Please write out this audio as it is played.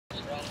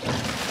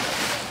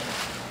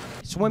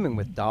Swimming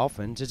with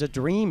dolphins is a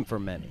dream for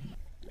many.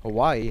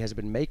 Hawaii has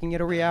been making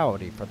it a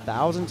reality for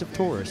thousands of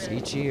tourists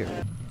each year.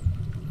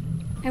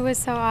 It was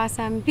so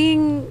awesome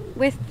being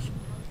with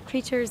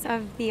creatures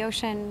of the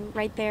ocean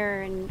right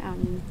there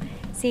and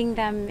seeing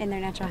them in their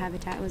natural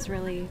habitat was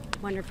really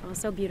wonderful,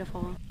 so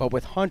beautiful. But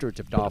with hundreds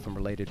of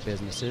dolphin-related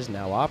businesses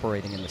now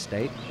operating in the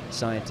state,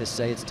 scientists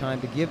say it's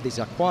time to give these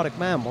aquatic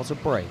mammals a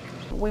break.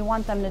 We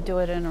want them to do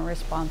it in a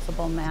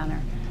responsible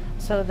manner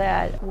so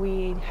that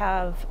we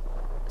have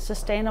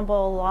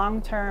sustainable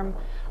long-term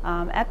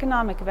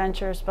economic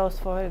ventures both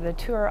for the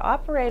tour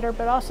operator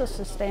but also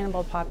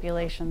sustainable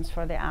populations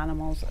for the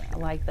animals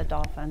like the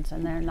dolphins,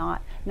 and they're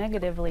not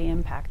negatively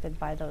impacted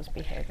by those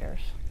behaviors.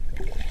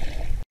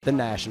 The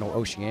National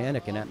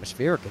Oceanic and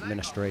Atmospheric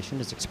Administration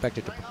is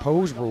expected to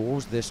propose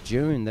rules this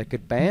June that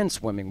could ban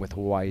swimming with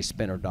Hawaii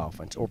spinner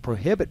dolphins or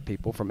prohibit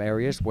people from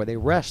areas where they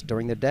rest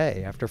during the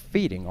day after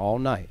feeding all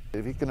night.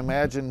 If you can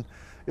imagine,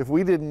 if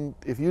you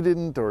didn't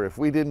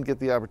get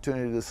the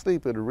opportunity to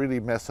sleep, it would really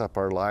mess up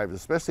our lives,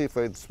 especially if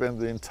I'd spend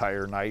the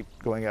entire night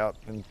going out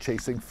and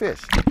chasing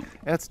fish.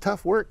 And it's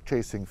tough work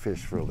chasing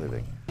fish for a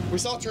living. We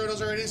saw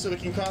turtles already, so we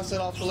can cross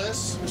that off the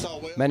list. We saw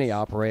whales. Many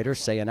operators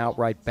say an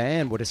outright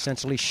ban would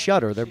essentially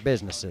shutter their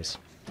businesses.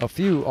 A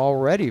few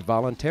already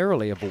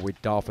voluntarily avoid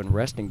dolphin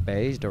resting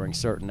bays during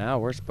certain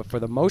hours, but for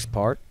the most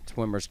part,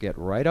 swimmers get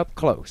right up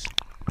close.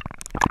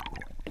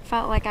 It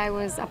felt like I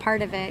was a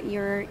part of it.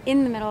 You're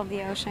in the middle of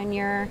the ocean,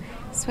 you're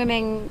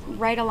swimming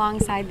right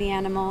alongside the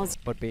animals.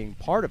 But being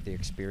part of the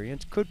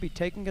experience could be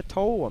taking a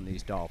toll on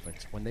these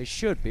dolphins when they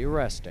should be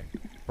resting.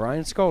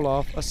 Brian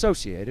Skoloff,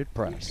 Associated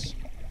Press.